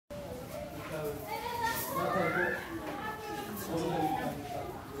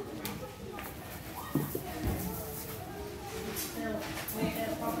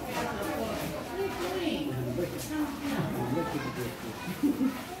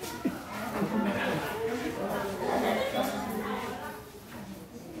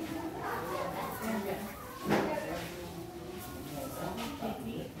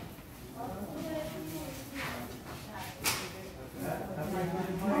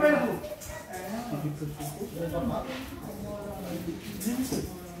Yes.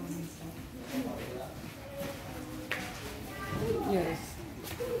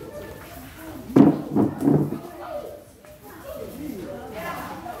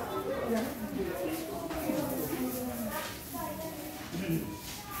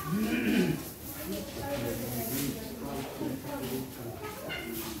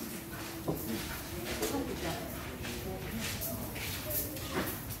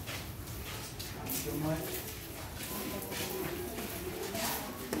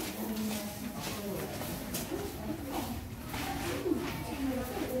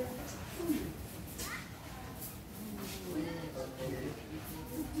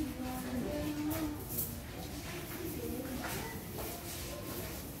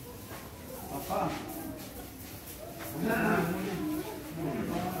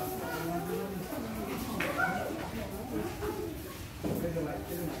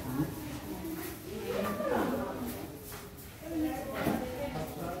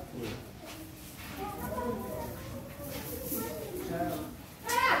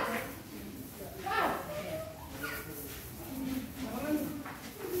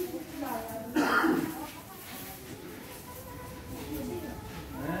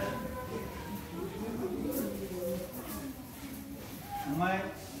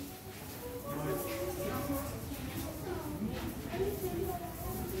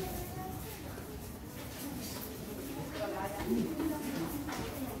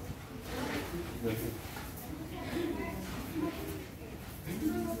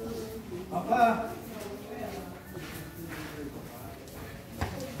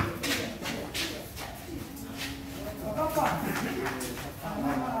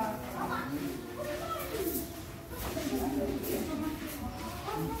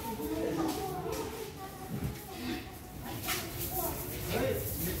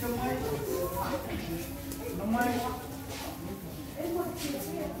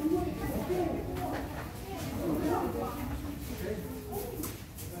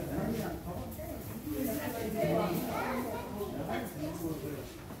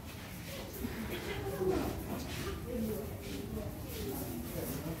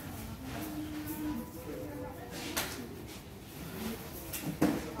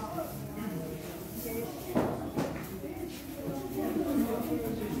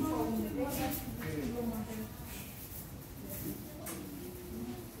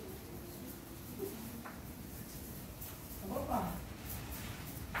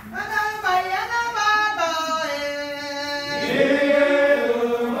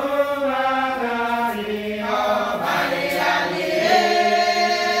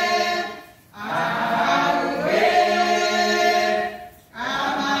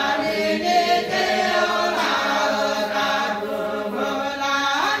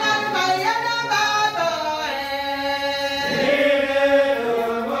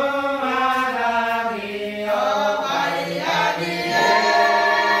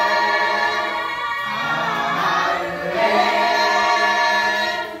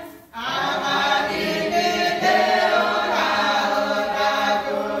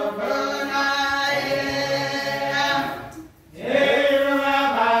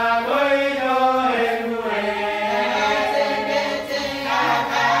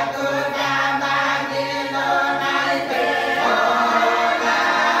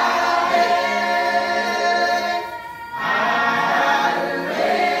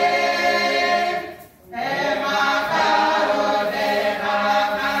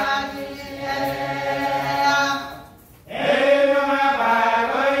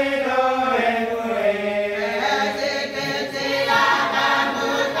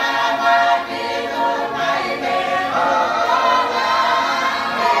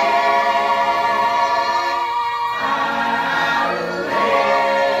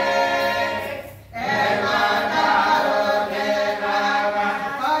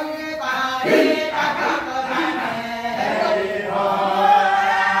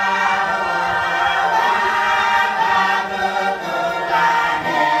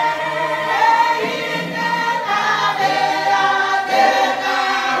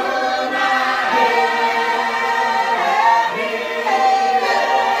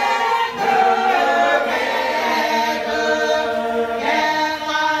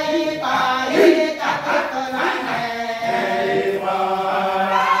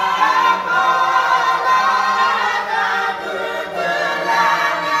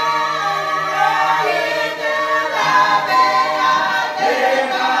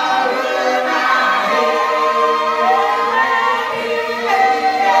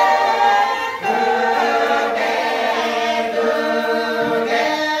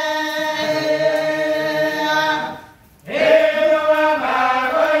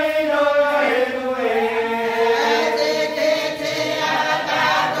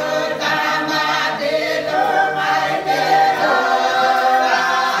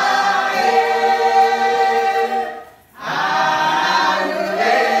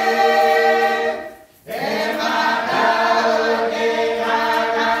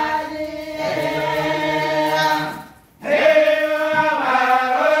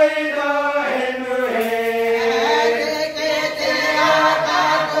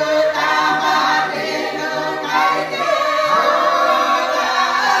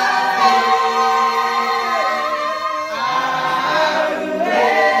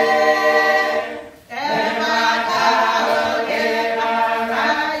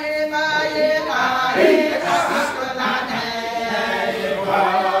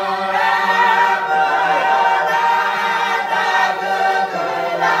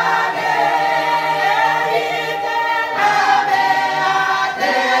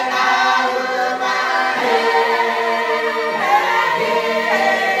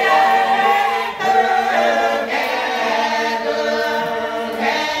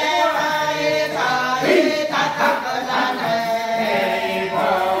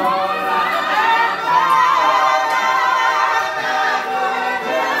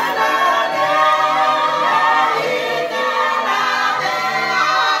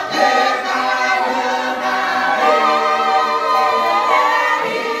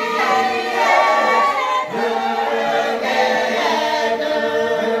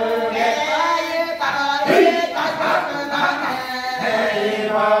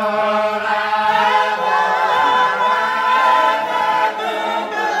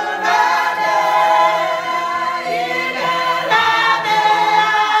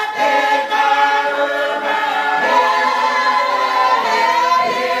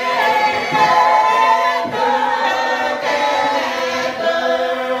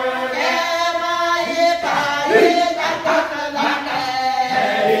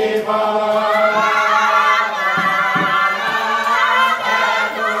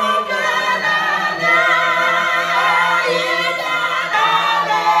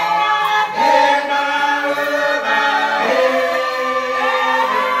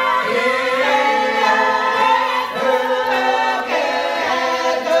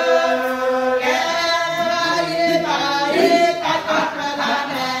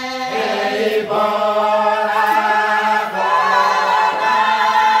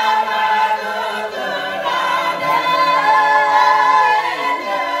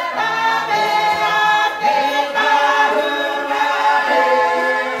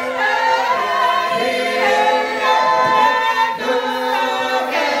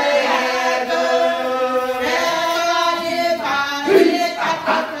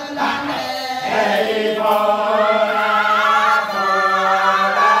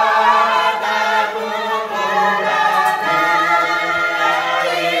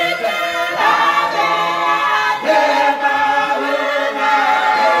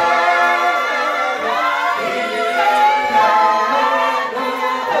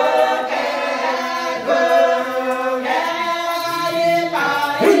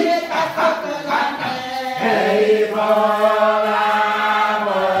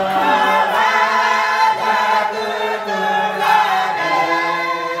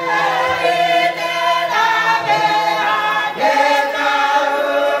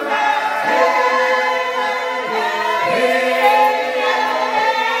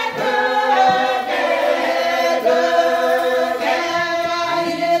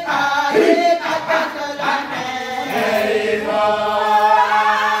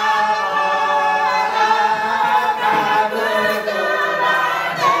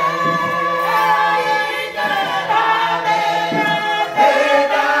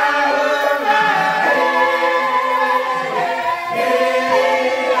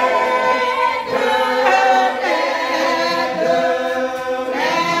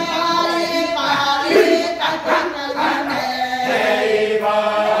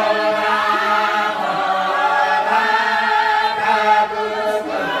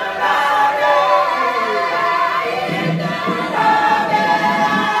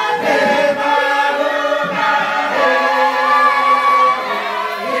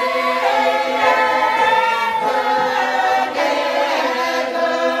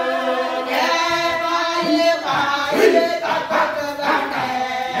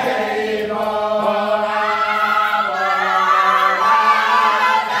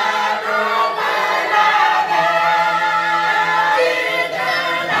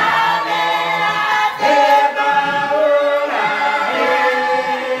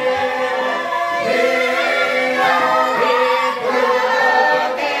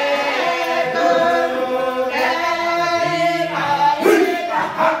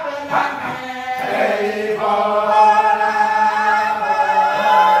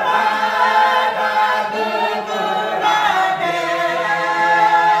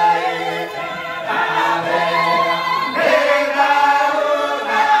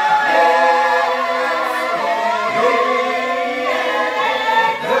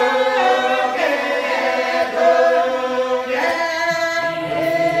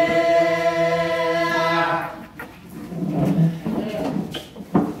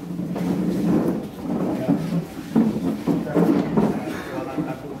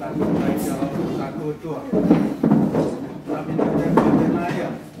 tua. Tapi dia naya.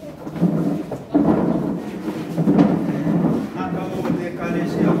 Nak kau dekali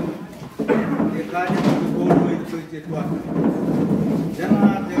siap. Dekali tu golu itu tua.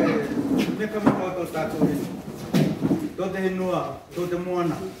 Jangan mereka mau tahu ini. Todo inua, todo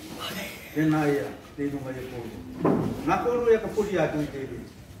moana. Dia naya, dia nunga dia golu. Nak kau ya kapuri atu itu.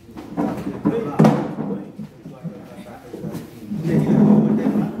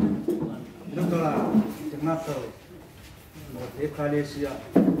 Natal, de Calesia,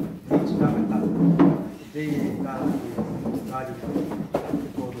 de Natal, de Cali,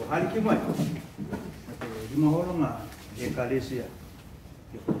 todo hal que vai. De uma rola de Calesia.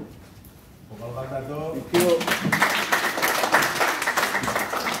 O galgador.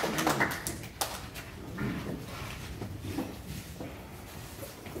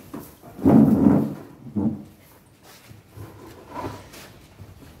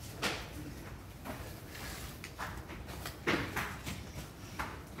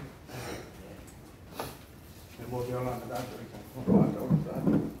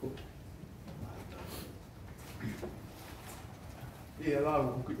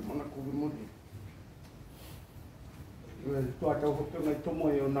 Tua tau hope ngai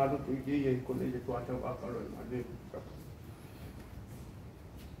tomo e o naro tu i e ko le tua tau akalo e male.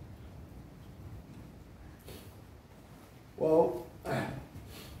 Well,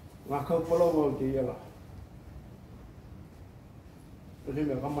 ngā kaupolo wau te iala. Tere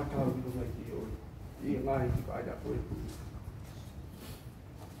mea kamatau i runga i te oi. I ngāhi ki ka aia koe.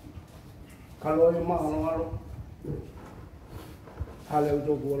 Kalo e maa alo. Hale u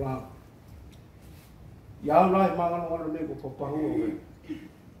toku o la. Yau lai mangano ngano ne ko pahu o e.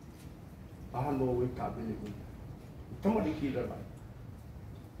 Ahano o e tāpene koe. Tama di kira lai.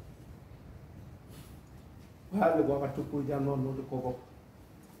 Hale waka tuku i ano no te koko.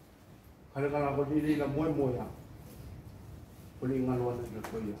 Hale kana ko tiri na moe moe ha. Kuli ngano ana i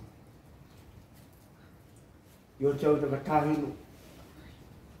koe ia. Yo tau te katahinu.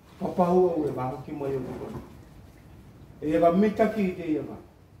 Papahu o e waho ki mai o te koe. E ega mitaki i te ia ka.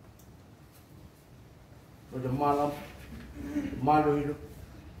 O te malam, maluhiro,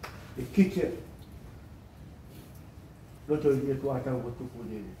 e kite. Roto i te tuatau ko tuku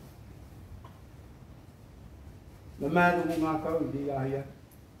nere. Na mēru ku ngā kau i te iahia.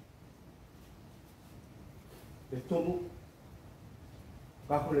 E tomu.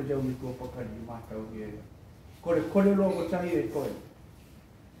 Ka kore tau mi kua pakari i mātau ki ea. Kore longo tahi e koe.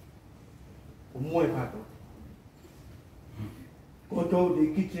 O moe kato. Ko tau te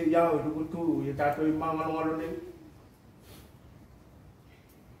kite iau e tuku tūru i tātou i māngano nei.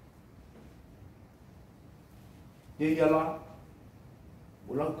 Te iala,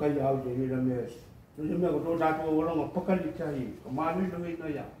 o lau kai au te hira mea esi. Nuse mea ko tō tātou o longa pakali tahi, ka mānui no hei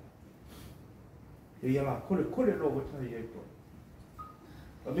na ia. Te iala, kore logo tahi e tō.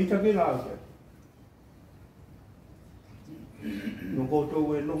 Ka mita ke la au te. No ko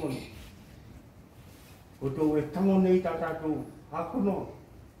tau e nohono. Ko tau e tango nei tā tātou. Hakuno,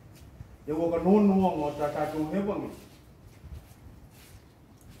 e waka nonoa ngā tā tātou hewangi.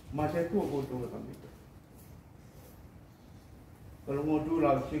 Ma te tua koutou e kamita. Kala ngō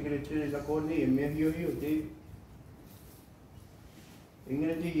tūrau sekretari la kone e mea hio hio te. E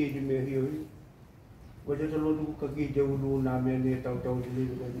ngana te ie te mea hio hio. Ko te talotu ka ki te ulu nā mea ne tau te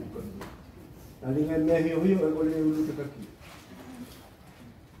lelu ka nuka. Nā linga mea hio hio e ko le ulu te kaki.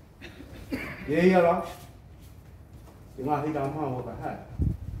 E iara. E ngā hita maa waka hea.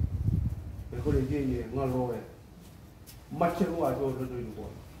 E kore te ie ngā loe. Machiru a tō roto i nukoa.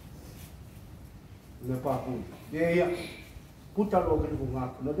 Me pāpū. E ia. Puta loa ki tuku ngā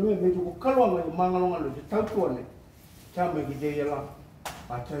kuna. Te me tuku kaloanga i mangalonga lo te tautua ne. Tā me ki te ia la.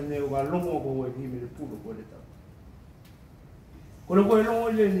 A tai ne o ka longo ko e hime le pūro ko le tau. Kore koe longo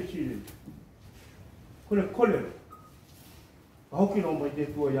i le ni sire. Kore. A hoki no mai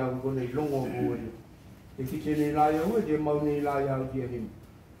te tua iau kone i longo ko e. E ki tēnei lai au e te mau nei lai au tia himi.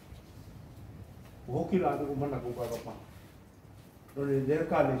 O hoki la tuku mana ko kakapa. Nore te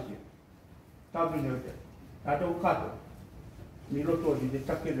kālesia. Tāpine o te. Tātou kato. Mi roto di te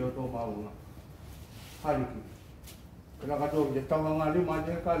takele o tō maunga. Hariki. Kena kato te tawanga li ma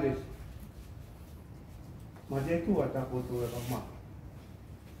te kālesia. Ma te tua tako tō e kama.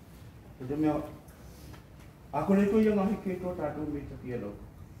 E te mea. Ako le tō ianga hike tō tātou me taki e lau.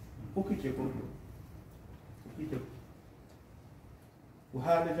 Uki te koutou. Ito.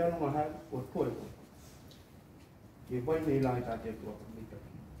 Uhale jano mahal o toi ko. Ke pai nei lai ta te ko mita.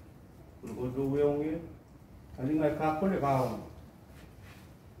 Ko do weonge. Ali ngai ka ko le ka on.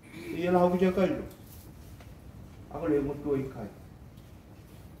 Ia la hu je kai. Ako le mo toi kai.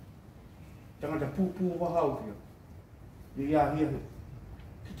 tangata pupu wahau kia. Ia hia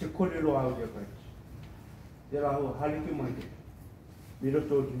ki te korero au kia kai. Te raho haliki mai te.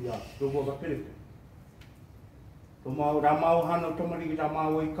 Miroto tu ia, robo ka peleke. Tō mau ramau hana tamariki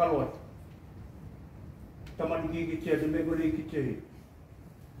ramau i kaloa. Tamariki ki tia, te megori ki tia.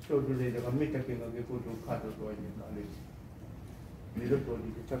 So tu le ka mita ki ngā ke kutu kato toa ni ka le. Miroto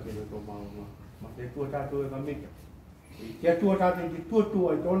ni ki takere tō mau ngā. Ma te tua tātou e ka mita. Kia tua tātou ki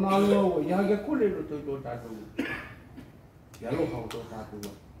tua i tōna alua ua. Ia ke korero tō tō tātou. Ia aloha o tō tātou.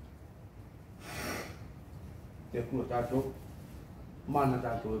 Te kua tātou. Mana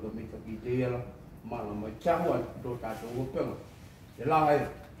tātou e ka mita ki te iala. Mana mai chahua tō tātou o penga. Te laha e.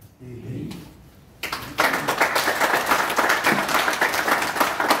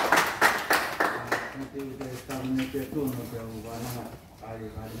 Te tāmine te tōno te au wānanga. Ai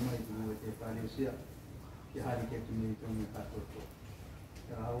mai tu mo te Palesia. Te hari ke tu me tōni kātoto.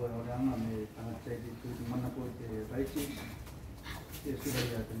 Te haua o ranga me tangatai te tūti mana ko te raiti. Te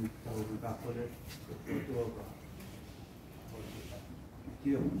surai te mi tau me kāpore. Te tōtua ka.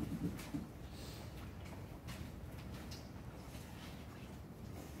 Tio.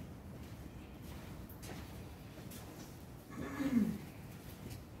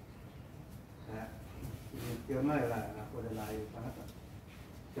 Kia mai la kore la e tanata.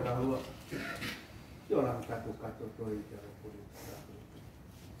 Kia la hua. Kia la kato toi kia la kore kato.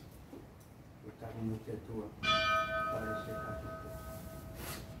 Kia kato no te tua. Pare se kato toi.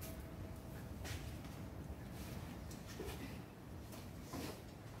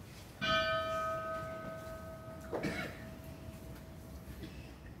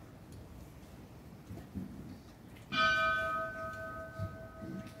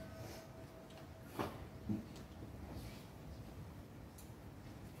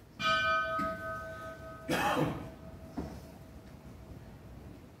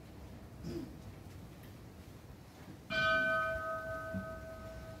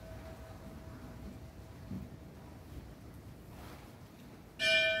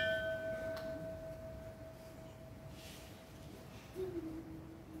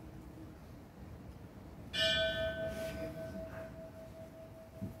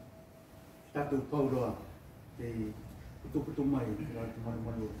 Tatu pauroa te putu mai ra te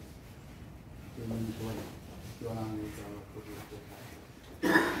maru te mani koe te oranga i tawa kore te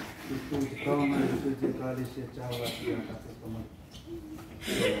te kawana i te kāre se tāwa ki a tatu mai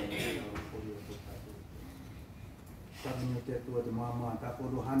tatu me te tua te māma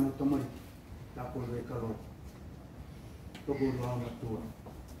tāporo hano tamari tāporo e karo tokoro hanga tua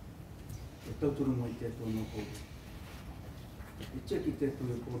e tauturu mai te tua no kore I cheki te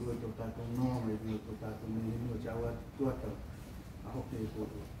tue kōrua tō tātou noa mai rio tō tātou me hinua te awa tuatau a hoke e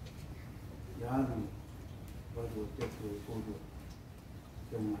kōrua. I aru waru te tue kōrua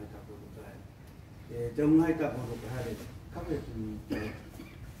te ungai tā kōrua kai. E te ungai tā kōrua ka hare kawe tui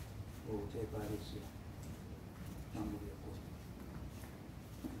o te Palesia. Namuri a kōrua.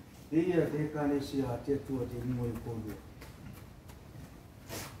 Ia te Palesia te tua te mua i kōrua.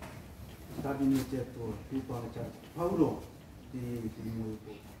 Tabini te tua tūpanga tātou. Pauroa. Te mua i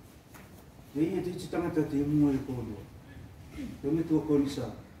kōrua. E ia te tangata te mua i kōrua. Te me tua korisa,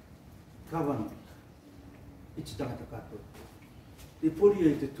 kawana, i te tangata katoa. Te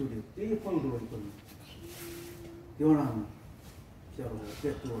poria i te ture, te ia pauroa i kōrua. Te oranga, te aroha,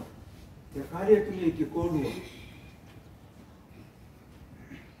 te tua. Te kārea tu mei ki kōrua.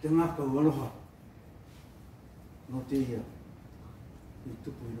 Te ngākau aloha. No te ia, i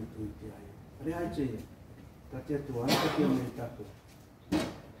tupu i roto i te aia. Are ai te ia. Ta te atua, ai te mai tātou.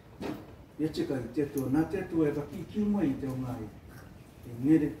 Ia tika i te atua, nā te atua e ka ki mai i te ongai. E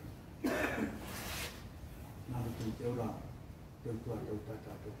ngere. Nā rutu i te ora, te utua tau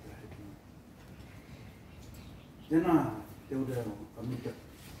tātou te heki. Tēnā te ora ka mita.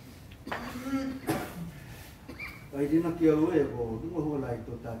 Ai rina ki au e ko runga hua lai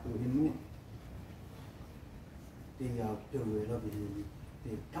tō tātou hinua. Te iau teu e rawi hini, te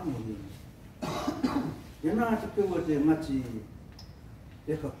tango hini. Ia nā te peua te mati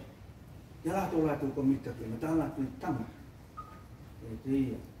e ka. Ia rātou rātou ka mita ke, ma tā rātou i tama. E te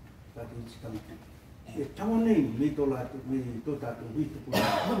ia, tātou i titama. E tawa nei, me tō rātou, me tō tātou huitupu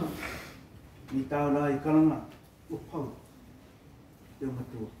rātou. Mi tā rā i karanga, o pau. Te o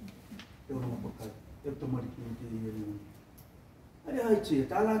matua, te o ramapakai, te o tamariki o te ia nui. Are hai te,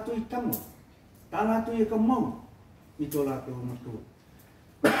 tā rātou i tama. Tā rātou i ka mau, mi tō rātou o matua.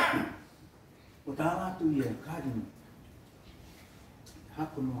 O tā rātou ia kārina,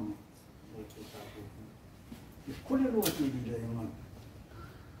 hako noanga o tō tātou. I kore roa te rira e ngana.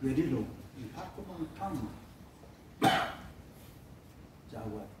 I riro, i hako noanga tama.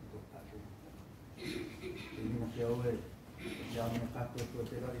 Jawa tō tātou. Ina ke oe, ya me kato to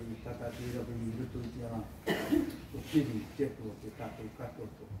te rai tata tira bi rutu i tia la. O kiri te to te kato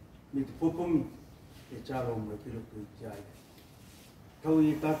to. Mi te popongi e chalo mo te rutu i tia ai. Tau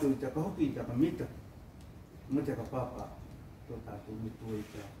i tato i te kahoki i te kamita. Mo te ka papa to tato mitu i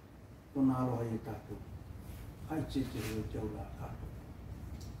tia. Tona aloha i tato. Hai tete o te ula kato.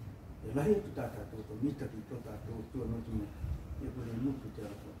 E lahi tu tato to mita ki to tato tua no tu me. E pule nuku te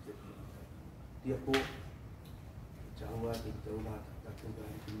ala te tua. Tia po. Jawa te te ula tato ga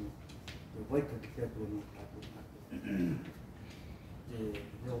i tunu. Te waika te te tua no tato tato. Te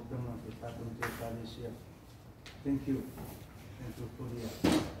reo pema te tato te tālesia. Thank you. Thank you for the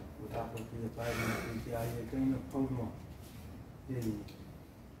tato te pai ni te ai e kaina paunua. Te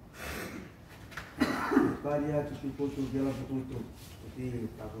pari atu ki koto gela koto. Te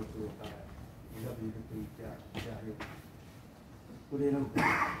tato te pai. Ila bi te te ai. Kore rau.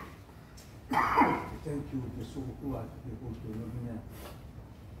 Thank you te sukua te koto no mea.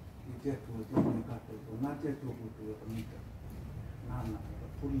 I te atu te me kato to na te atu koto e kamita. Nana ka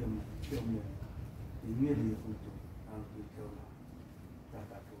puria ma te o mea. I meri e koto alu ki te ola.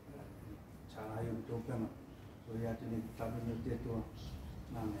 Tata to ka. Chara i o to kama. So ia te ne tabi no te toa.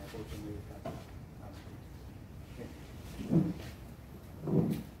 Nana e koto me tata.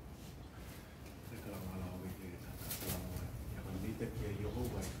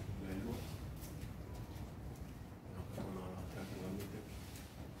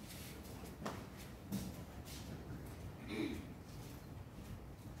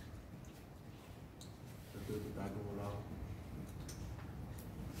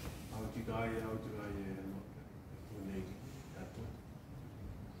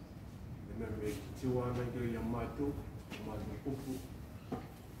 Tiwana ke Yamato, Puroku.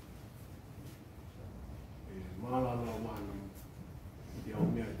 Mala la wana. Dia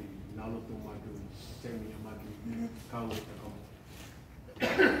umia di nalo tu madu, cemi Yamato, kau te kamu.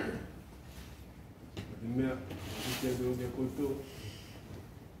 Dimia, dia do dia koto.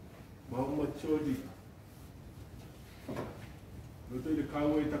 Mau machodi. Loto de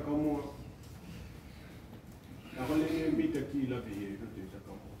kau te kamu. Ako le mi te ki la bi loto te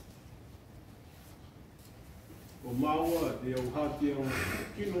kamu. O maua te au hati au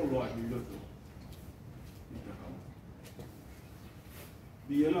kino loa i loto. I te kama.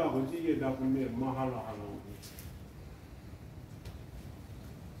 Di ela ko ti e daku me mahala hala o.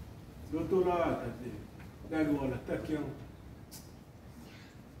 Loto la te nai wala takiang.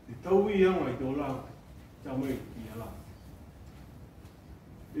 Te taui anga i tō la tamai i ela.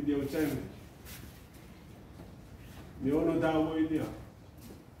 I te o tēme. Me ono tāua i tia.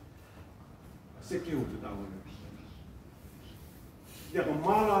 Seke o te tāua i. Ia ka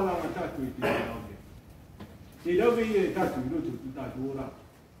mala nga tatu i te rauke. Te rauke i e tatu i roto tu tatu ora.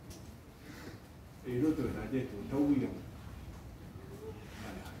 E roto e rade tu tau i ang.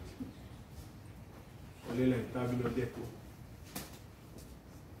 Ale haiti. O lela e tabino deto.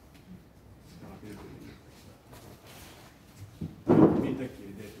 Mita ki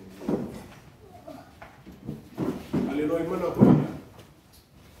e deto. Ale roi mana ko ia.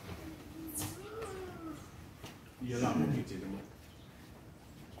 Ia la mo ki te de mata.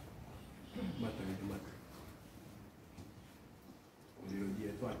 Mata ni mata. O le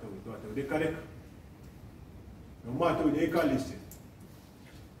dia toa de kareka. No mata de kalise.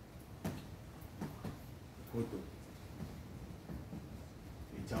 Koto.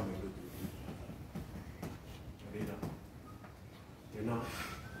 E chama lo tu. Arena. Tena.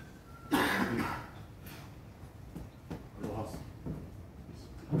 Aloha.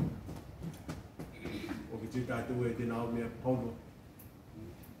 O que te tá tu e tena o me paulo.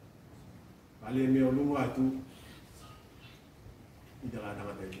 Ale me o lunga tu i te la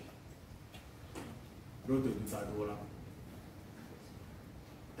tangata i. Roto tu tātu ora.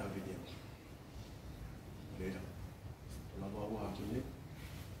 Tā videa. Lera. La wawa atu ne.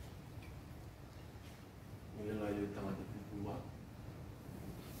 Nile la i tangata pupua.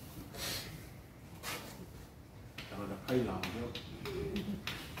 Tangata kaila meo.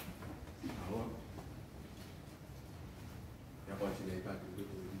 Awa. Ya kwa chile i tātu i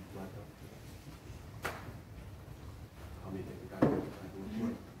mata.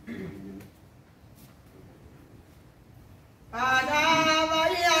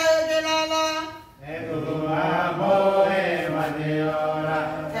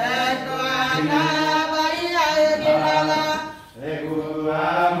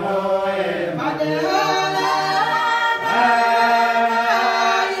 Bye.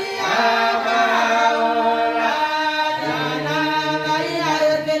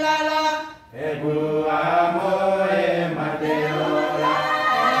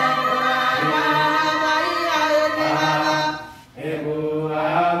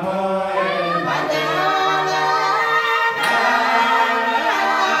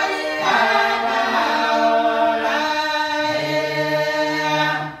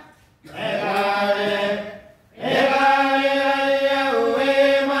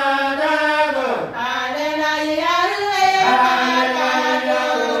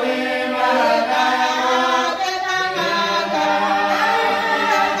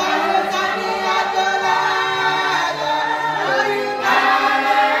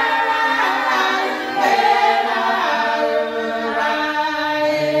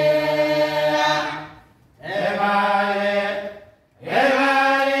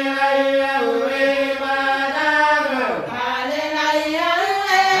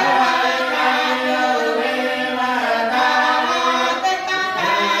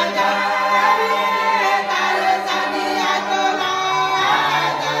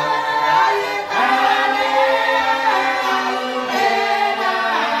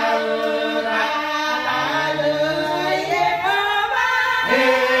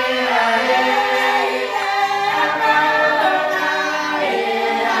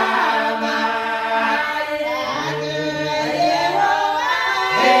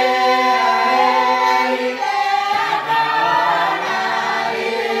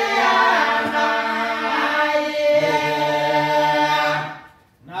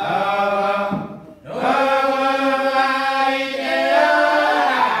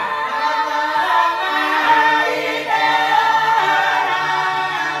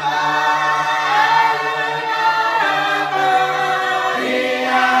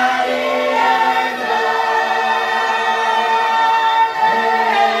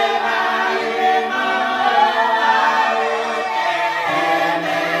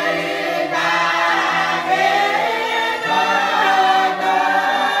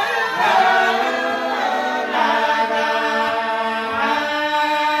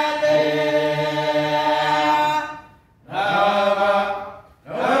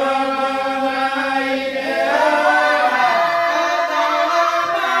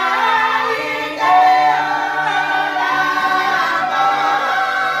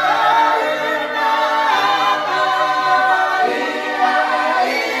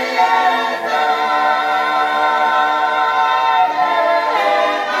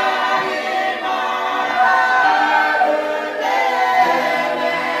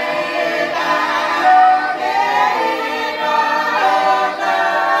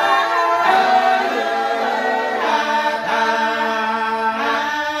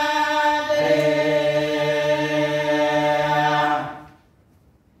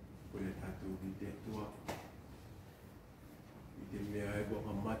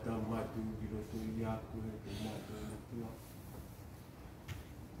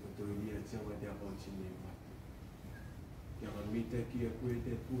 siapa dia kau cini mati. Yang kami teki aku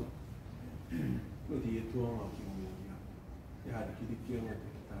itu tua. Lo dia tua ngau kini ya. Ya ada kiri kiri ngau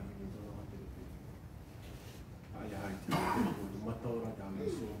kita ni itu ngau tu. Ayah itu mata orang dalam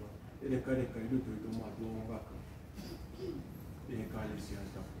semua. Ini kali itu mati orang baka. Ini kali siapa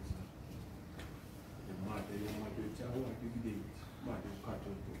tak bisa. Yang mati jauh ada gede. Mati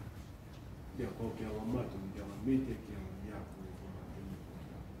kacau tu. Dia kau kira mati dia kami teki yang aku.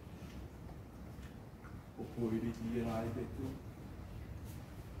 Poi di tirare tu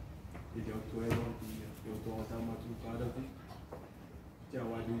e dia tu era dia eu tô a ma tu cara tu já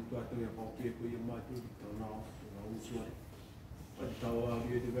vai do tu até a qualquer coisa mato então não uso pode estar a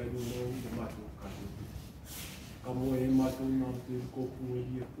dia de vai do não de mato cara como é mato não tem copo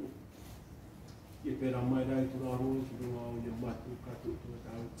dia tu e pela mais daí tu não arroz tu não de mato cara tu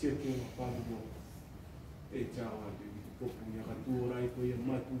tá cheque no pago do e já vai do copo e a tu ora e foi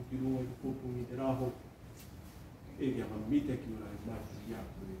mato tu não de copo e de raho e che mite che ora è basso ya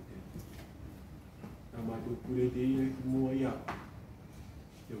pure ma tu pure dei mo ya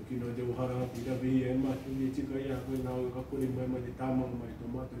io che non devo fare di da via ma tu dici che ya quel no che pure mai di tamo ma di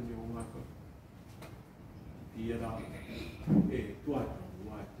tomato ne ho ma era e tu hai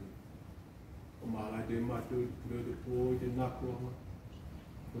trovato ma la de ma tu pure dopo di nacqua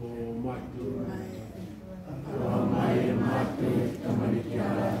o ma tu mai ma tu tamani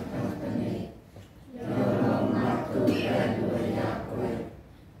chiara tane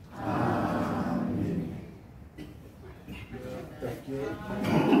Amin. Thank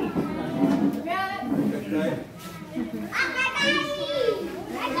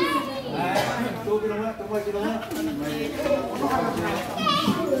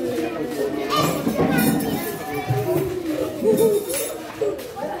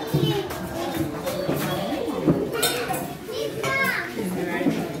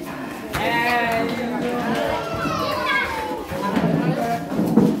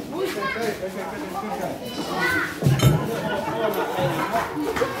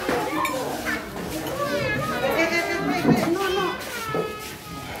you.